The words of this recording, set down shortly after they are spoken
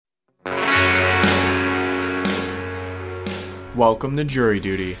Welcome to Jury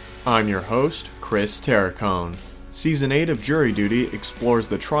Duty. I'm your host, Chris Terracone. Season 8 of Jury Duty explores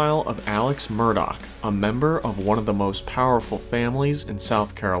the trial of Alex Murdaugh, a member of one of the most powerful families in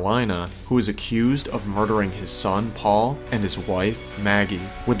South Carolina, who is accused of murdering his son, Paul, and his wife, Maggie,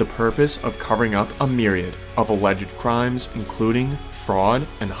 with the purpose of covering up a myriad of alleged crimes, including fraud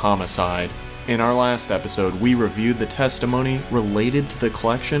and homicide. In our last episode, we reviewed the testimony related to the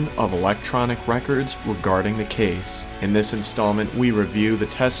collection of electronic records regarding the case. In this installment, we review the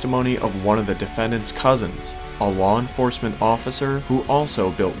testimony of one of the defendant's cousins, a law enforcement officer who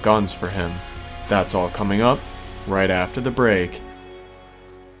also built guns for him. That's all coming up right after the break.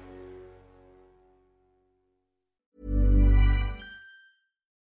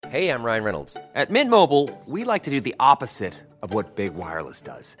 Hey, I'm Ryan Reynolds. At Mint Mobile, we like to do the opposite of what Big Wireless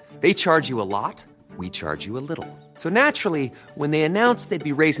does. They charge you a lot, we charge you a little. So naturally, when they announced they'd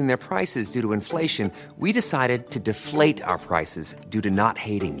be raising their prices due to inflation, we decided to deflate our prices due to not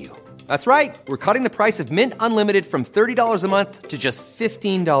hating you. That's right. We're cutting the price of Mint Unlimited from $30 a month to just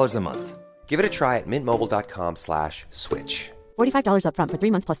 $15 a month. Give it a try at mintmobile.com/switch. $45 up front for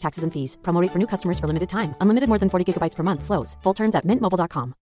 3 months plus taxes and fees. Promo rate for new customers for limited time. Unlimited more than 40 gigabytes per month slows. Full terms at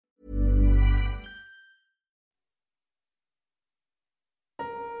mintmobile.com.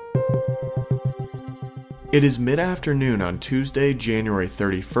 It is mid-afternoon on Tuesday, January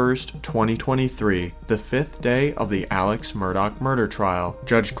 31st, 2023, the fifth day of the Alex Murdaugh murder trial.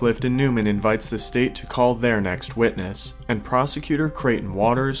 Judge Clifton Newman invites the state to call their next witness, and prosecutor Creighton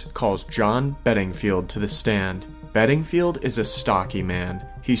Waters calls John Bedingfield to the stand. Bedingfield is a stocky man.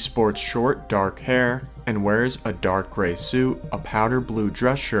 He sports short, dark hair and wears a dark gray suit, a powder blue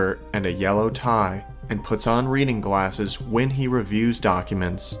dress shirt, and a yellow tie, and puts on reading glasses when he reviews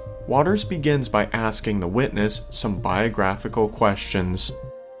documents. Waters begins by asking the witness some biographical questions.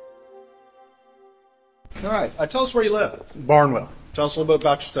 All right, tell us where you live. Barnwell. Tell us a little bit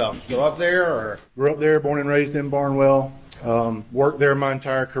about yourself. You go up there, or? Grew up there, born and raised in Barnwell. Worked there my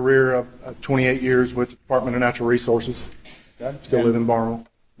entire career of 28 years with the Department of Natural Resources. Okay. Still live in Barnwell.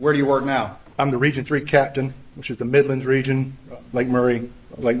 Where do you work now? I'm the Region 3 captain, which is the Midlands region, Lake Murray,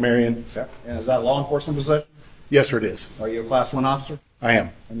 Lake Marion. Okay. And is that a law enforcement position? Yes, sir, it is. Are you a Class 1 officer? I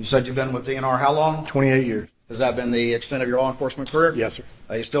am. And you said you've been with DNR how long? 28 years. Has that been the extent of your law enforcement career? Yes, sir.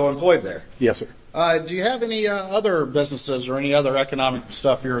 Are you still employed there? Yes, sir. Do you have any other businesses or any other economic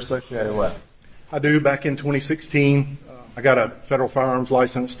stuff you're associated with? I do. Back in 2016, I got a federal firearms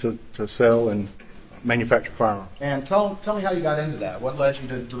license to sell and manufacture firearms. And tell me how you got into that. What led you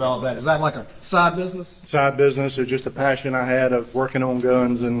to develop that? Is that like a side business? Side business, or just a passion I had of working on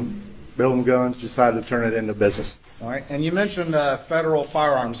guns and building guns, decided to turn it into business. All right. And you mentioned federal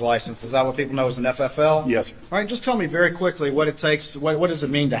firearms license. Is that what people know as an FFL? Yes, sir. All right. Just tell me very quickly what it takes. What does it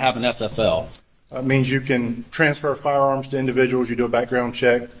mean to have an FFL? It means you can transfer firearms to individuals. You do a background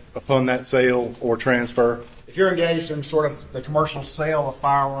check upon that sale or transfer. If you're engaged in sort of the commercial sale of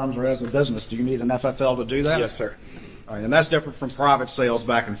firearms or as a business, do you need an FFL to do that? Yes, sir. All right, and that's different from private sales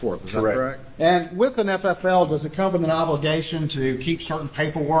back and forth. Is that correct? And with an FFL, does it come with an obligation to keep certain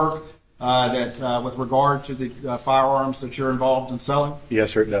paperwork with regard to the firearms that you're involved in selling? Yes,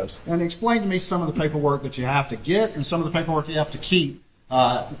 sir, it does. And explain to me some of the paperwork that you have to get and some of the paperwork you have to keep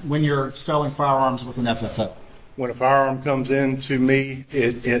when you're selling firearms with an FFL. When a firearm comes in to me,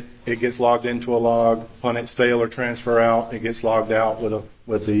 it gets logged into a log. Upon its sale or transfer out, it gets logged out with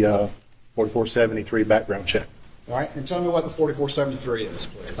the 4473 background check. All right, and tell me what the 4473 is,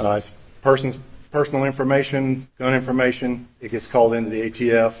 please. It's person's personal information, gun information. It gets called into the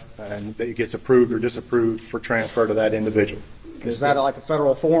ATF, and it gets approved or disapproved for transfer to that individual. Is that like a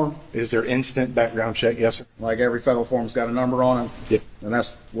federal form? Is there instant background check? Yes, sir. Like every federal form's got a number on it? Yep. And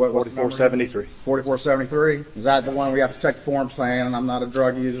that's what? 4473. 4473. Is that the one where you have to check the form saying I'm not a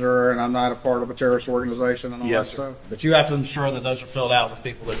drug user and I'm not a part of a terrorist organization and all yes, that sir. stuff? But you have to ensure that those are filled out with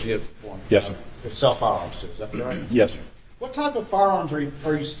people that you give the form. Yes, sir. Sell firearms to. Is that right? Yes, sir. What type of firearms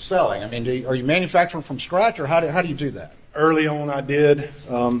are you selling? I mean, are you manufacturing from scratch, or how do you do that? Early on, I did.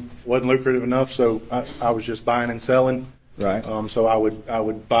 Wasn't lucrative enough, so I was just buying and selling. Right. So I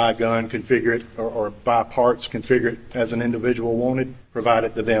would buy a gun, configure it, or buy parts, configure it as an individual wanted, provide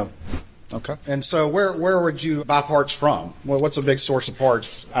it to them. Okay. And so where would you buy parts from? Well, what's a big source of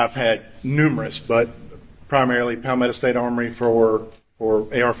parts? I've had numerous, but primarily Palmetto State Armory for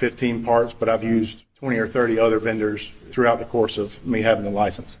AR-15 parts, but I've used 20 or 30 other vendors throughout the course of me having the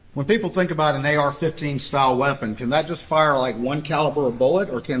license. When people think about an AR-15 style weapon, can that just fire like one caliber of bullet,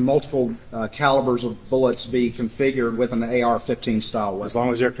 or can multiple calibers of bullets be configured with an AR-15 style weapon? As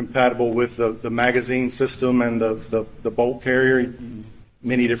long as they're compatible with the magazine system and the bolt carrier,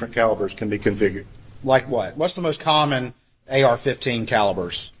 many different calibers can be configured. Like what? What's the most common AR-15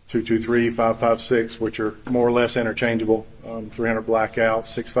 calibers? 223, 5.56, which are more or less interchangeable. 300 blackout,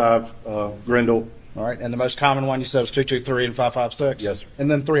 6.5 Grendel. All right, and the most common one you said was 223 and 5.56? Yes, sir.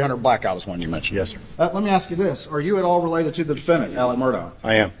 And then 300 blackout is one you mentioned? Yes, sir. Let me ask you this. Are you at all related to the defendant, Alec Murdaugh?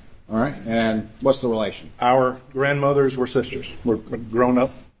 I am. All right, and what's the relation? Our grandmothers were sisters. We're grown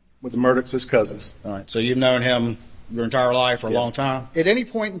up with the Murdaughs as cousins. All right, so you've known him your entire life for a long time? At any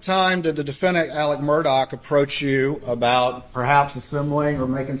point in time, did the defendant, Alec Murdaugh, approach you about perhaps assembling or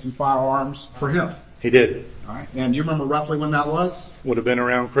making some firearms for him? He did. All right, and do you remember roughly when that was? Would have been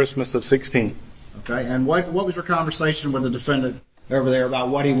around Christmas of 16. Okay, and what was your conversation with the defendant over there about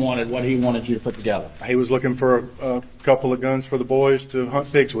what he wanted you to put together? He was looking for a couple of guns for the boys to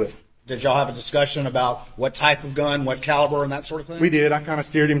hunt pigs with. Did y'all have a discussion about what type of gun, what caliber, and that sort of thing? We did. I kind of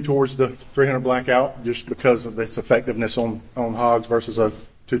steered him towards the 300 blackout just because of its effectiveness on hogs versus a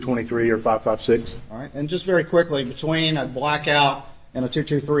 223 or 5.56. All right, and just very quickly, between a blackout and a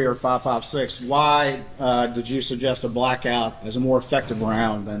 223 or 5.56, why did you suggest a blackout as a more effective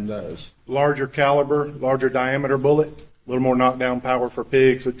round than those? Larger caliber, larger diameter bullet, a little more knockdown power for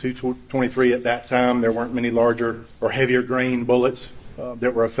pigs. At 223 at that time, there weren't many larger or heavier grain bullets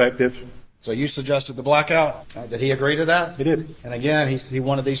that were effective. So you suggested the blackout. Did he agree to that? He did. And again, he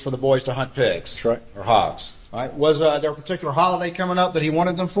wanted these for the boys to hunt pigs. That's right. Or hogs. All right. Was there a particular holiday coming up that he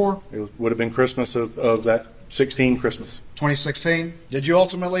wanted them for? It would have been Christmas of that 16 Christmas. 2016. Did you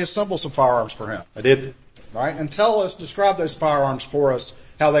ultimately assemble some firearms for him? I did. All right. And describe those firearms for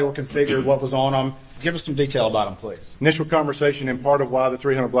us, how they were configured, what was on them. Give us some detail about them, please. Initial conversation and part of why the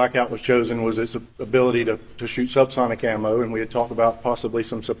 300 blackout was chosen was its ability to shoot subsonic ammo, and we had talked about possibly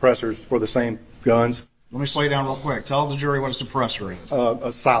some suppressors for the same guns. Let me slow you down real quick. Tell the jury what a suppressor is.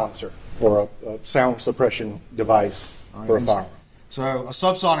 A silencer or a sound suppression device for a firearm. So a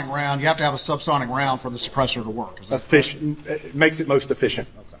subsonic round, you have to have a subsonic round for the suppressor to work. Is that efficient? It makes it most efficient.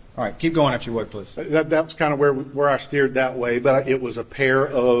 Okay. All right, keep going if you would, please. That was kind of where I steered that way, but it was a pair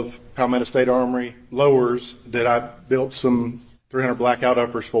of Palmetto State Armory lowers that I built some 300 blackout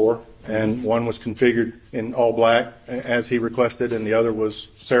uppers for, and one was configured in all black as he requested, and the other was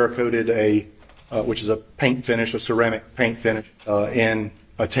Cerakoted, which is a paint finish, a ceramic paint finish, in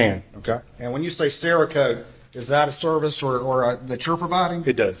a tan. Okay. And when you say Cerakote, is that a service or that you're providing?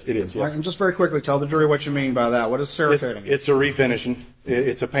 It does. It is, yes. Right, and just very quickly, tell the jury what you mean by that. What is Cerakoting? It's a refinishing.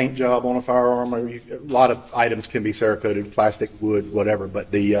 It's a paint job on a firearm. A lot of items can be Cerakoted, plastic, wood, whatever,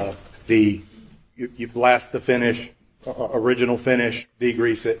 but you blast the finish, original finish,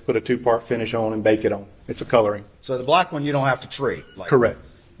 degrease it, put a two-part finish on, and bake it on. It's a coloring. So the black one you don't have to treat? Correct.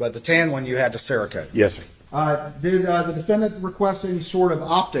 But the tan one you had to Cerakote? Yes, sir. Did the defendant request any sort of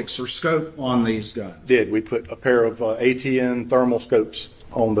optics or scope on these guns? Did. We put a pair of ATN thermal scopes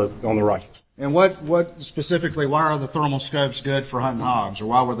on the rifles. And what specifically, why are the thermal scopes good for hunting hogs, or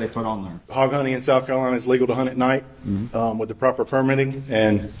why were they put on there? Hog hunting in South Carolina is legal to hunt at night with the proper permitting,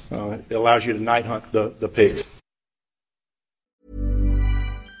 and it allows you to night hunt the pigs.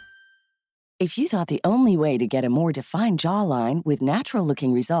 If you thought the only way to get a more defined jawline with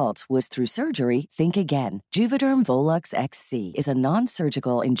natural-looking results was through surgery, think again. Juvederm Volux XC is a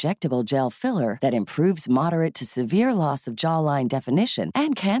non-surgical injectable gel filler that improves moderate to severe loss of jawline definition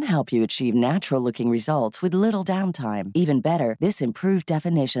and can help you achieve natural-looking results with little downtime. Even better, this improved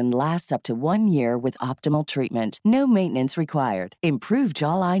definition lasts up to 1 year with optimal treatment. No maintenance required. Improve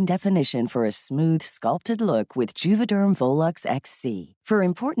jawline definition for a smooth, sculpted look with Juvederm Volux XC. For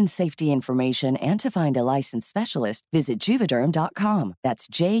important safety information and to find a licensed specialist, visit Juvederm.com. That's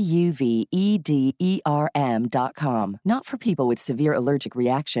JUVEDERM.com. Not for people with severe allergic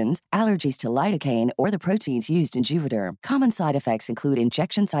reactions, allergies to lidocaine, or the proteins used in Juvederm. Common side effects include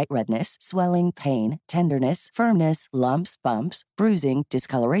injection site redness, swelling, pain, tenderness, firmness, lumps, bumps, bruising,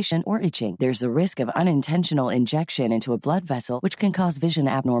 discoloration, or itching. There's a risk of unintentional injection into a blood vessel, which can cause vision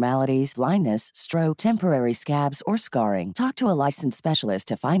abnormalities, blindness, stroke, temporary scabs, or scarring. Talk to a licensed specialist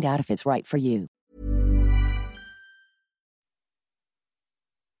to find out if it's right for you.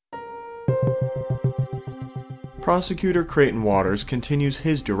 Prosecutor Creighton Waters continues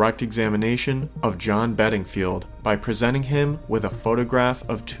his direct examination of John Bedingfield by presenting him with a photograph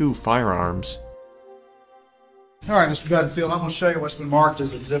of 2 firearms. All right, Mr. Bedingfield, I'm going to show you what's been marked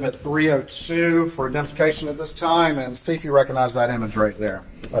as Exhibit 302 for identification at this time, and see if you recognize that image right there.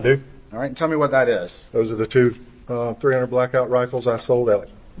 I do. All right, and tell me what that is. Those are the 2 300 blackout rifles I sold Alec.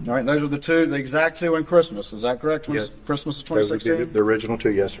 All right, those are the exact 2 in Christmas. Is that correct? Yes. Christmas of 2016? The original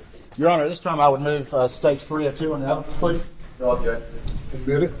 2, yes, sir. Your Honor, this time I would move Stage 302 on the evidence, please.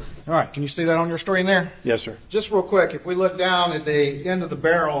 Submit it. All right, can you see that on your screen there? Yes, sir. Just real quick, if we look down at the end of the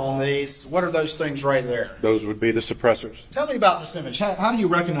barrel on these, what are those things right there? Those would be the suppressors. Tell me about this image. How do you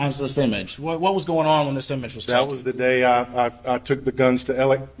recognize this image? What was going on when this image was taken? That was the day I took the guns to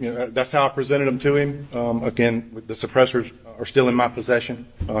Alec. That's how I presented them to him. Again, the suppressors are still in my possession.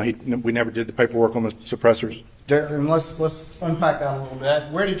 We never did the paperwork on the suppressors. And let's unpack that a little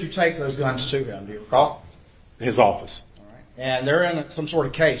bit. Where did you take those guns to him? Do you recall? His office. And they're in some sort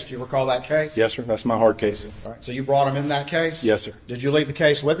of case. Do you recall that case? Yes, sir. That's my hard case. All right. So you brought him in that case? Yes, sir. Did you leave the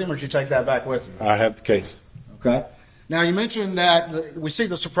case with him, or did you take that back with you? I have the case. Okay. Now, you mentioned that we see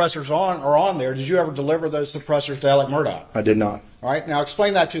the suppressors are on there. Did you ever deliver those suppressors to Alec Murdaugh? I did not. All right. Now,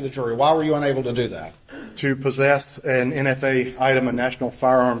 explain that to the jury. Why were you unable to do that? To possess an NFA item, a National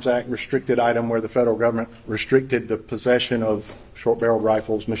Firearms Act restricted item, where the federal government restricted the possession of short-barreled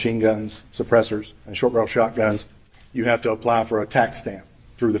rifles, machine guns, suppressors, and short-barrel shotguns, you have to apply for a tax stamp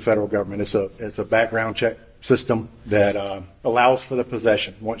through the federal government. It's a background check system that allows for the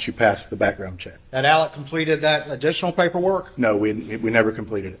possession once you pass the background check. Had Alec completed that additional paperwork? No, we never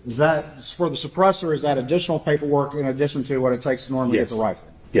completed it. Is that for the suppressor? Is that additional paperwork in addition to what it takes to normally get the rifle?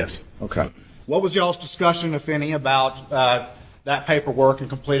 Yes. Okay. What was y'all's discussion, if any, about that paperwork and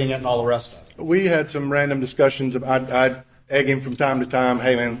completing it and all the rest of it? We had some random discussions. I'd egg him from time to time,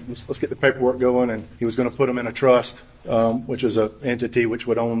 hey man, let's get the paperwork going, and he was going to put them in a trust, which is an entity which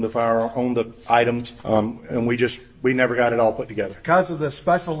would own the items, and we never got it all put together. Because of the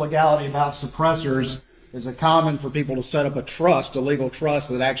special legality about suppressors, is it common for people to set up a trust, a legal trust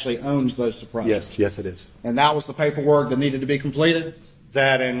that actually owns those suppressors? Yes, it is. And that was the paperwork that needed to be completed?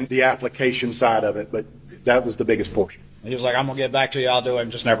 That and the application side of it, but that was the biggest portion. He was like, I'm going to get back to you, I'll do it,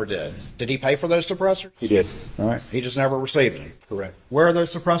 and just never did. Did he pay for those suppressors? He did. All right. He just never received them? Correct. Where are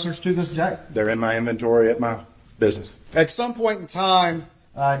those suppressors to this day? They're in my inventory at my business. At some point in time,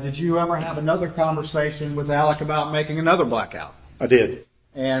 did you ever have another conversation with Alec about making another blackout? I did.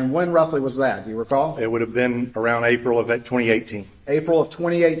 And when roughly was that? Do you recall? It would have been around April of 2018. April of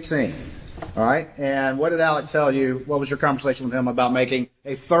 2018. All right. And what did Alec tell you? What was your conversation with him about making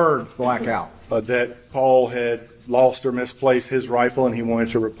a third blackout? That Paul had lost or misplaced his rifle and he wanted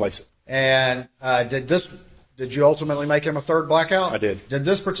to replace it. And did you ultimately make him a third blackout? I did. Did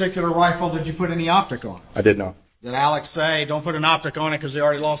this particular rifle, did you put any optic on it? I did not. Did Alex say, don't put an optic on it because he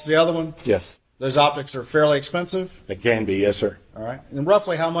already lost the other one? Yes. Those optics are fairly expensive? They can be, yes, sir. All right. And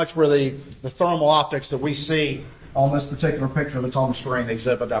roughly how much were the thermal optics that we see on this particular picture that's on the screen, the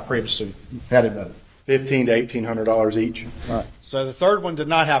exhibit I previously had admitted? $1,500 to $1,800 each. All right. So the third one did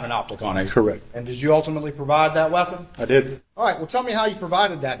not have an optic on it? Correct. And did you ultimately provide that weapon? I did. All right. Well, tell me how you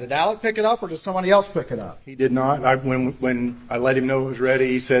provided that. Did Alec pick it up or did somebody else pick it up? He did not. When I let him know it was ready,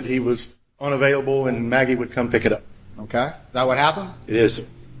 he said he was unavailable and Maggie would come pick it up. Okay. Is that what happened? It is.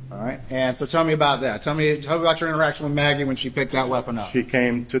 All right. And so tell me about that. Tell me about your interaction with Maggie when she picked that weapon up. She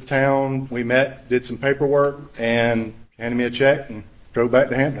came to town. We met, did some paperwork, and handed me a check and drove back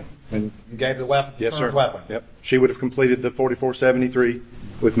to Hampton. And you gave the weapon? Yes, sir. Weapon. Yep. She would have completed the 4473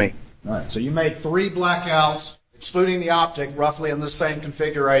 with me. All right. So you made 3 blackouts, excluding the optic, roughly in the same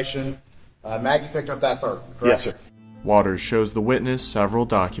configuration. Maggie picked up that third one, correct? Yes, sir. Waters shows the witness several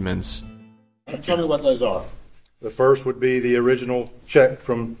documents. Tell me what those are. The first would be the original check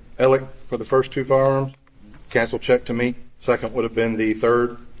from Alec for the first 2 firearms. Cancel check to me. Second would have been the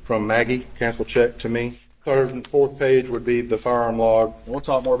third from Maggie. Cancel check to me. Third and fourth page would be the firearm log. We'll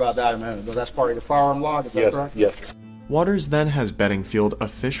talk more about that in a minute. But that's part of the firearm log, is that correct? Yes. Waters then has Bedingfield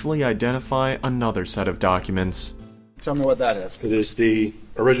officially identify another set of documents. Tell me what that is. It is the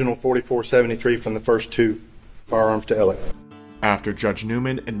original 4473 from the first 2 firearms to Alec. After Judge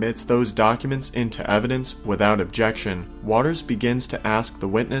Newman admits those documents into evidence without objection, Waters begins to ask the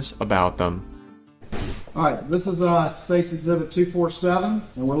witness about them. All right, this is State's Exhibit 247,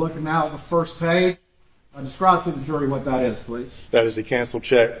 and we're looking now at the first page. Describe to the jury what that is, please. That is the canceled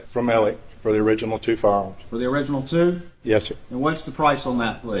check from Alec for the original 2 firearms. For the original 2? Yes, sir. And what's the price on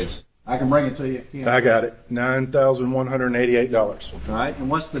that, please? I can bring it to you. I got it. $9,188. All right,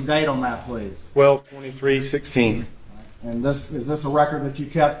 and what's the date on that, please? 12/23/16. And is this a record that you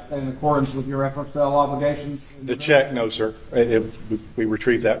kept in accordance with your FXL obligations? The check, no, sir. We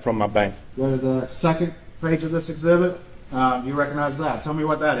retrieved that from my bank. Go to the second page of this exhibit. You recognize that. Tell me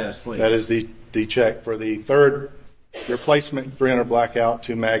what that is, please. That is the check for the third replacement 300 blackout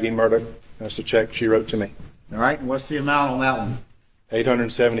to Maggie Murdaugh. That's the check she wrote to me. All right, and what's the amount on that one?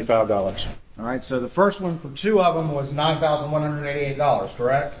 $875. All right, so the first one for 2 of them was $9,188,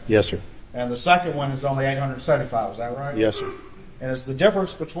 correct? Yes, sir. And the second one is only $875, is that right? Yes, sir. And is the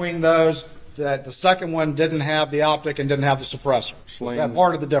difference between those that the second one didn't have the optic and didn't have the suppressor. Is that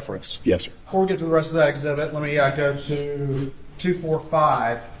part of the difference? Yes, sir. Before we get to the rest of that exhibit, let me go to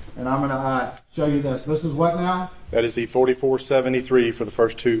 245, and I'm going to show you this. This is what now? That is the 4473 for the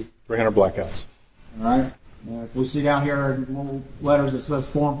first two 300 blackouts. All right. If we see down here in little letters it says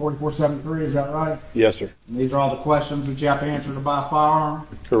Form 4473, is that right? Yes, sir. And these are all the questions that you have to answer to buy a firearm?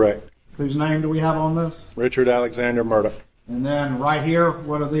 Correct. Whose name do we have on this? Richard Alexander Murdaugh. And then right here,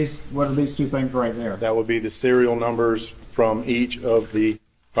 what are these two things right there? That would be the serial numbers from each of the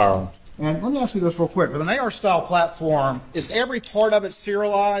firearms. And let me ask you this real quick. With an AR-style platform, is every part of it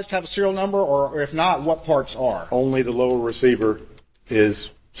serialized, have a serial number, or if not, what parts are? Only the lower receiver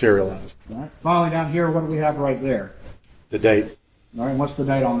is serialized. All right. Finally, down here, what do we have right there? The date, All right, what's the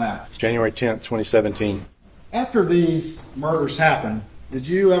date on that? January 10th, 2017. After these murders happened, did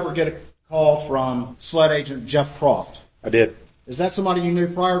you ever get a call from SLED agent Jeff Croft? I did. Is that somebody you knew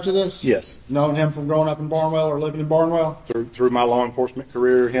prior to this? Yes. Known him from growing up in Barnwell or living in Barnwell? Through my law enforcement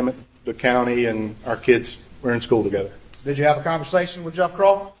career, him at the county and our kids were in school together. Did you have a conversation with Jeff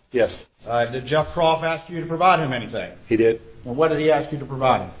Croft? Yes, Did Jeff Croft ask you to provide him anything? he did. And what did he ask you to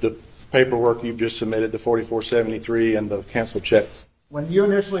provide him? The paperwork you've just submitted, the 4473 and the canceled checks. When you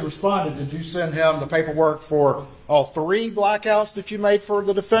initially responded, did you send him the paperwork for all three blackouts that you made for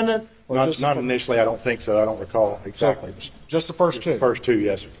the defendant? Or Not initially, I don't think so. I don't recall exactly. Just the first two? The first two,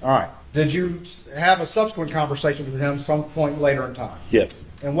 yes, sir. All right. Did you have a subsequent conversation with him some point later in time? Yes.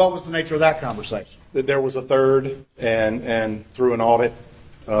 And what was the nature of that conversation? There was a third, and through an audit,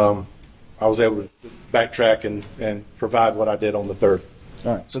 I was able to backtrack and provide what I did on the third.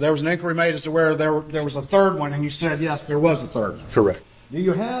 All right. So there was an inquiry made as to where there was a third one, and you said, yes, there was a third one. Correct. Do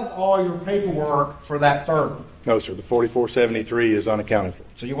you have all your paperwork for that third one? No, sir. The 4473 is unaccounted for.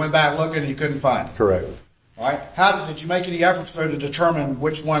 So you went back looking and you couldn't find it? Correct. All right. How did you make any efforts, though, to determine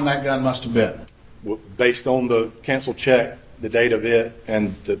which one that gun must have been? Based on the canceled check, the date of it,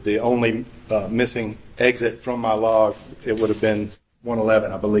 and the only missing exit from my log, it would have been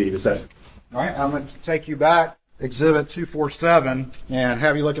 111, I believe. Is that? All right. I'm going to take you back, Exhibit 247, and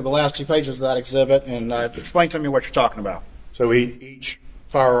have you look at the last two pages of that exhibit and explain to me what you're talking about. So each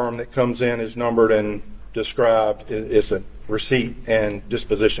firearm that comes in is numbered and described. It's a receipt and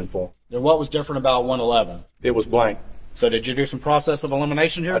disposition form. And what was different about 111? It was blank. So did you do some process of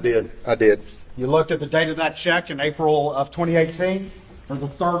elimination here? I did. You looked at the date of that check in April of 2018 for the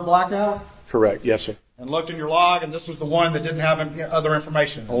third blackout? Correct. Yes, sir. And looked in your log, and this was the one that didn't have any other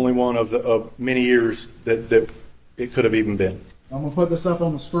information. Only one of many years that it could have even been. I'm going to put this up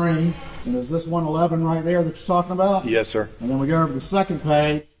on the screen. And is this 111 right there that you're talking about? Yes, sir. And then we go over to the second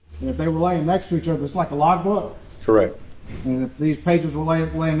page, and if they were laying next to each other, it's like a logbook. Correct. And if these pages were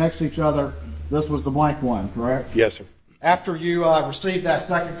laying next to each other, this was the blank one, correct? Yes, sir. After you received that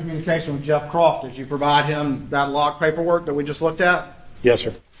second communication with Jeff Croft, did you provide him that log paperwork that we just looked at? Yes,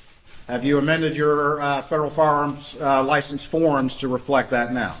 sir. Have you amended your federal firearms license forms to reflect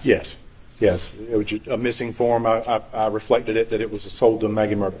that now? Yes. Yes. It was just a missing form. I reflected it that it was sold to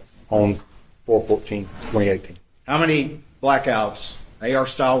Maggie Murdaugh on 4/14/2018. How many blackouts,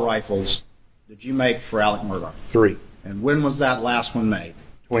 AR-style rifles, did you make for Alec Murdaugh? 3. And when was that last one made?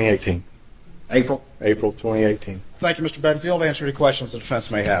 2018. April? April 2018. Thank you, Mr. Bedingfield. Answer any questions the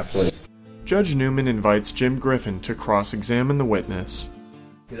defense may have, please. Judge Newman invites Jim Griffin to cross-examine the witness.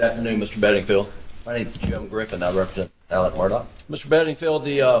 Good afternoon, Mr. Bedingfield. My name is Jim Griffin. I represent Alec Murdaugh. Mr. Bedingfield,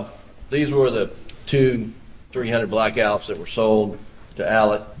 these were the two 300 blackouts that were sold to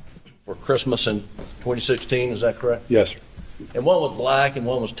Alec for Christmas in 2016. Is that correct? Yes, sir. And one was black and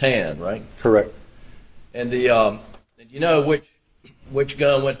one was tan, right? Correct. And you know which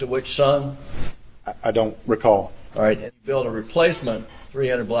gun went to which son? I don't recall. All right. And you built a replacement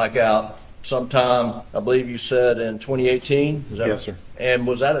 300 blackout sometime, I believe you said in 2018. Is that Yes, right? sir. And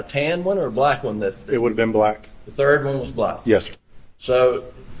was that a tan one or a black one? That It would have been black. the third one was black. Yes, sir. So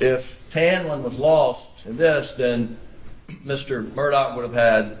if tan one was lost in this, then Mr. Murdaugh would have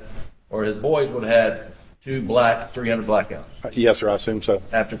had, or his boys would have had, two black 300 blackouts Yes, sir. I assume so.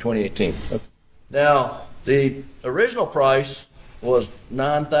 after 2018. Now, the original price was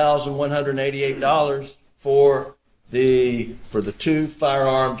 $9,188 for the two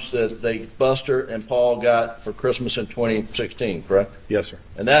firearms that Buster and Paul got for Christmas in 2016, correct? Yes, sir.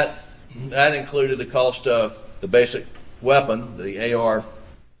 And that included the cost of the basic weapon, the AR,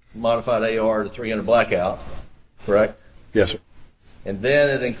 modified AR, the 300 blackout, correct? Yes, sir. And then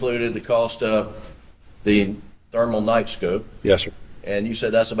it included the cost of the thermal night scope. Yes, sir. And you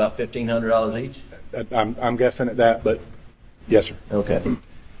said that's about $1,500 each? I'm guessing at that, but yes, sir. Okay.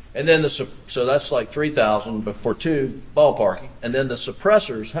 And then so that's like $3,000 for two ballparking. And then the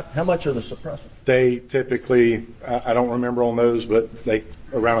suppressors, how much are the suppressors? They typically, I don't remember on those, but they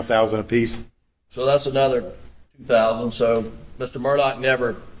around $1,000 a piece. So that's another $2,000. So Mr. Murdaugh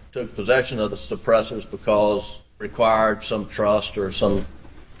never took possession of the suppressors because required some trust or some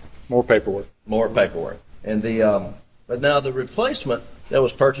more paperwork. And but now the replacement that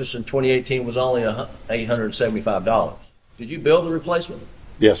was purchased in 2018 was only $875. Did you build the replacement?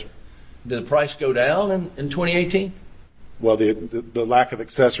 Yes, sir. Did the price go down in 2018? Well, the lack of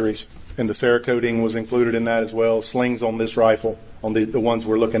accessories and the Cerakoting was included in that as well. Slings on this rifle, on the ones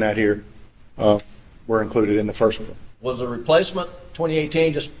we're looking at here, were included in the first one. Was the replacement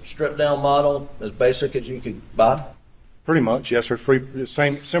 2018 just stripped down model as basic as you could buy? Pretty much, yes, sir.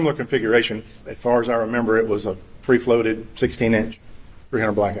 Similar configuration. As far as I remember, it was a free-floated 16-inch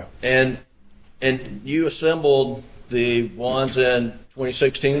 300 blackout. And you assembled the ones in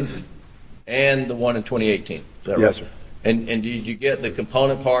 2016 and the one in 2018. Is that right? Yes, sir. And did you get the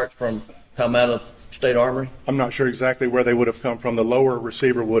component parts from Palmetto State Armory? I'm not sure exactly where they would have come from. The lower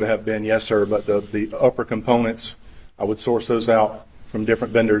receiver would have been, yes, sir, but the upper components, I would source those out from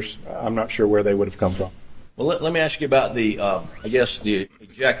different vendors. I'm not sure where they would have come from. Well, let me ask you about the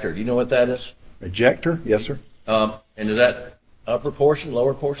ejector. Do you know what that is? Ejector? Yes, sir. And is that upper portion,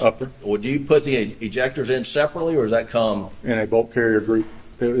 lower portion? Upper. Or do you put the ejectors in separately, or does that come in a bulk carrier group?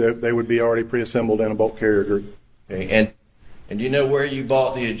 They would be already pre-assembled in a bulk carrier group. Okay. And do you know where you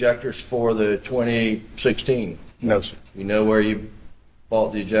bought the ejectors for the 2016? No, sir. You know where you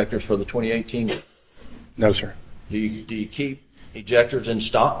bought the ejectors for the 2018? No, sir. Do you keep ejectors in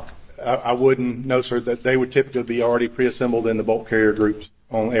stock? I wouldn't. No, sir. That they would typically be already pre-assembled in the bulk carrier groups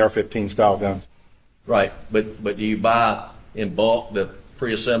on AR-15 style guns. Right, but do you buy in bulk the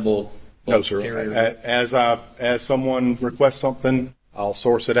pre-assembled? No, sir. As someone requests something, I'll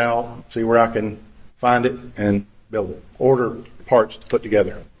source it out, see where I can find it, and build it. Order parts to put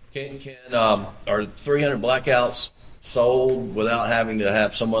together. Are 300 blackouts sold without having to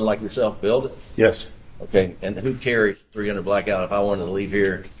have someone like yourself build it? Yes. Okay, and who carries 300 blackout if I wanted to leave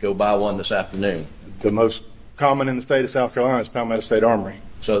here, go buy one this afternoon? The most common in the state of South Carolina is Palmetto State Armory.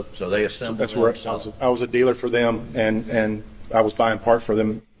 So they assemble. That's where I was a dealer for them, and I was buying parts for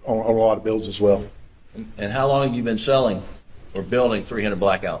them on a lot of builds as well. And how long have you been selling or building 300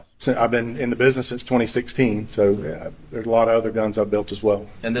 blackouts? I've been in the business since 2016, so there's a lot of other guns I've built as well.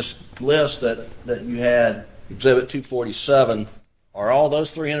 And this list that you had, Exhibit 247, are all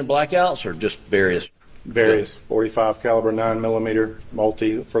those 300 blackouts or just various? Various. 45 caliber 9mm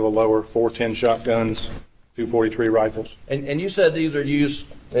multi for the lower, 410 shotguns, 243 rifles. And you said these are used,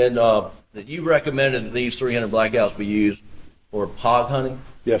 and that you recommended that these 300 blackouts be used for hog hunting?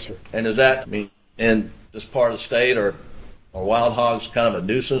 Yes, sir. And does that mean in this part of the state are wild hogs kind of a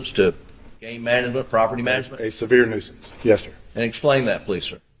nuisance to game management, property management? A severe nuisance, yes, sir. And explain that, please,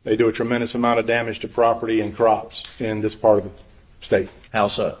 sir. They do a tremendous amount of damage to property and crops in this part of the state. How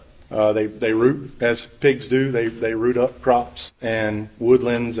so? They root, as pigs do. They root up crops and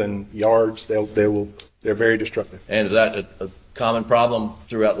woodlands and yards. They're very destructive. And is that a common problem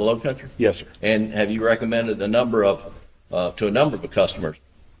throughout the Low Country? Yes, sir. And have you recommended to a number of the customers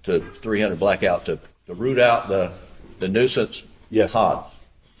to 300 blackout to root out the nuisance? Yes, hogs?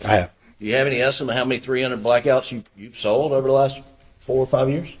 I have. Do you have any estimate how many 300 blackouts you've sold over the last 4 or 5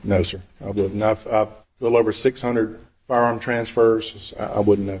 years? No, sir. I wouldn't. I've a little over 600 firearm transfers. I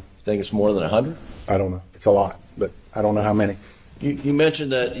wouldn't know. Think it's more than 100? I don't know. It's a lot, but I don't know how many. You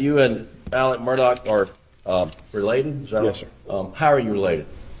mentioned that you and Alec Murdaugh are related? Is that yes, right? sir. How are you related?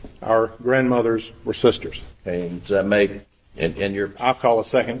 Our grandmothers were sisters. Okay, and does that make, and your... I'll call us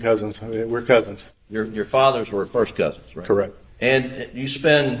second cousins. We're cousins. Your fathers were first cousins, right? Correct. And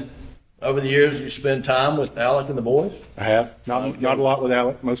over the years, you spend time with Alec and the boys? I have. Not a lot with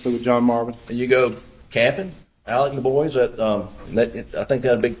Alec, mostly with John Marvin. And you go camping, Alec and the boys? I think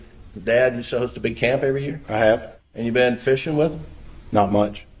that a big... Dad used to host a big camp every year? I have. And you been fishing with them? Not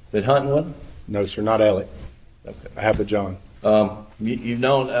much. Been hunting with them? No, sir, not Alec. Okay. I have with John. You've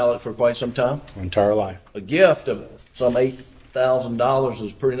known Alec for quite some time? My entire life. A gift of some $8,000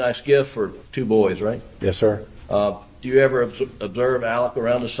 is a pretty nice gift for two boys, right? Yes, sir. Do you ever observe Alec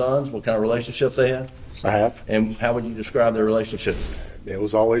around his sons? What kind of relationship they have? I have. And how would you describe their relationship? It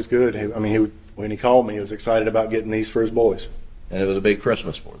was always good. When he called me, he was excited about getting these for his boys. And it was a big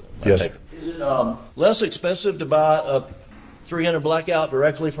Christmas for them. Yes. Is it less expensive to buy a 300 blackout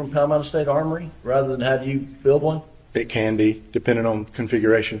directly from Palmetto State Armory rather than have you build one? It can be, depending on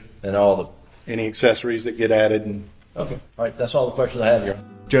configuration. And any accessories that get added. Okay. All right. That's all the questions I have here.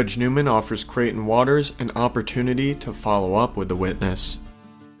 Judge Newman offers Creighton Waters an opportunity to follow up with the witness.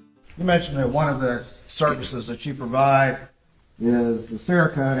 You mentioned that one of the services that you provide is the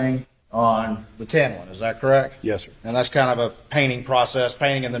Cerakoting on the tin one. Is that correct? Yes, sir. And that's kind of a painting process,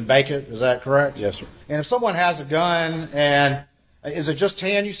 painting and then bake it. Is that correct? Yes, sir. And if someone has a gun, and is it just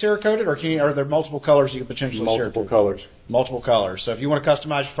tan you Cerakote it, or are there multiple colors you can potentially Multiple Cerakote? colors. Multiple colors. So if you want to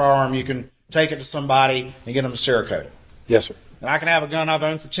customize your firearm, you can take it to somebody and get them to Cerakote it. Yes, sir. And I can have a gun I've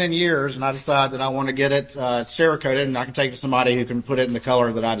owned for 10 years, and I decide that I want to get it Cerakoted, and I can take it to somebody who can put it in the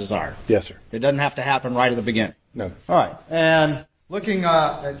color that I desire. Yes, sir. It doesn't have to happen right at the beginning. No. All right. And looking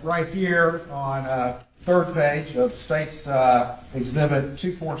at right here on third page of State's Exhibit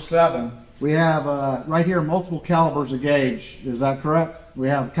 247, we have right here multiple calibers of gauge. Is that correct? We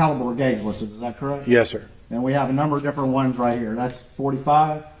have caliber of gauge listed. Is that correct? Yes, sir. And we have a number of different ones right here. That's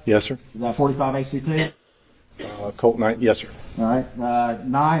 45. Yes, sir. Is that 45 ACP? Colt 9. Yes, sir. All right.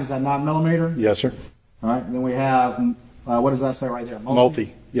 9, is that 9 millimeter? Yes, sir. All right. And then we have, what does that say right there?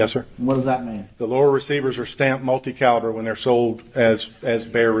 Multi. Yes, sir. And what does that mean? The lower receivers are stamped multi-caliber when they're sold as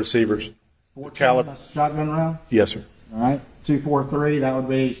bare receivers. Caliber. Shotgun round? Yes, sir. All right. 243, that would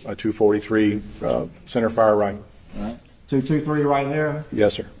be? A 243 center fire rifle. All right. 223 right there?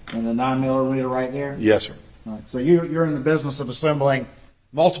 Yes, sir. And the 9 millimeter right there? Yes, sir. All right. So you're in the business of assembling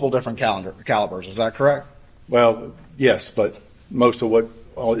multiple different calibers. Is that correct? Well, yes, but most of what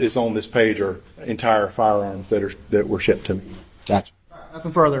is on this page are entire firearms that were shipped to me. Gotcha.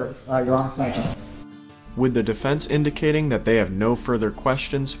 Nothing further, Your Honor. Thank you. With the defense indicating that they have no further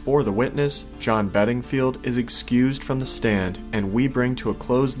questions for the witness, John Bedingfield is excused from the stand, and we bring to a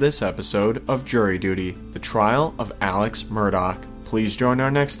close this episode of Jury Duty, the trial of Alex Murdaugh. Please join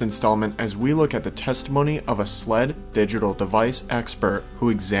our next installment as we look at the testimony of a SLED digital device expert who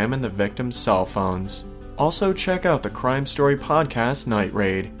examined the victim's cell phones. Also, check out the Crime Story Podcast Night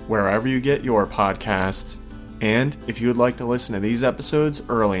Raid, wherever you get your podcasts. And if you would like to listen to these episodes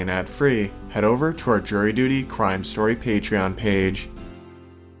early and ad-free, head over to our Jury Duty Crime Story Patreon page.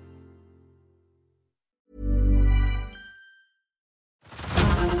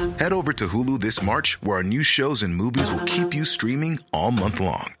 Head over to Hulu this March, where our new shows and movies will keep you streaming all month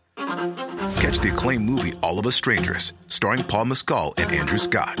long. Catch the acclaimed movie All of Us Strangers, starring Paul Mescal and Andrew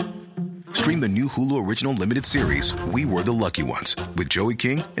Scott. Stream the new Hulu original limited series We Were the Lucky Ones with Joey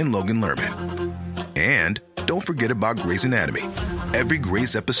King and Logan Lerman. And don't forget about Grey's Anatomy. Every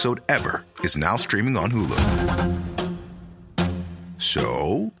Grey's episode ever is now streaming on Hulu.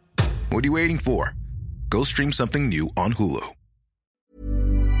 So, what are you waiting for? Go stream something new on Hulu.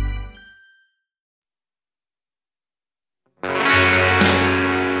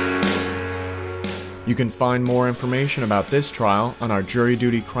 You can find more information about this trial on our Jury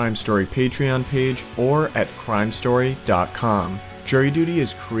Duty Crime Story Patreon page or at crimestory.com. Jury Duty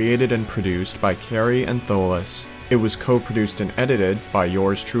is created and produced by Carrie and Tholis. It was co-produced and edited by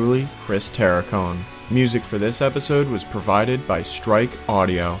yours truly, Chris Terracone. Music for this episode was provided by Strike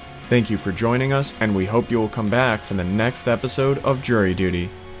Audio. Thank you for joining us, and we hope you will come back for the next episode of Jury Duty.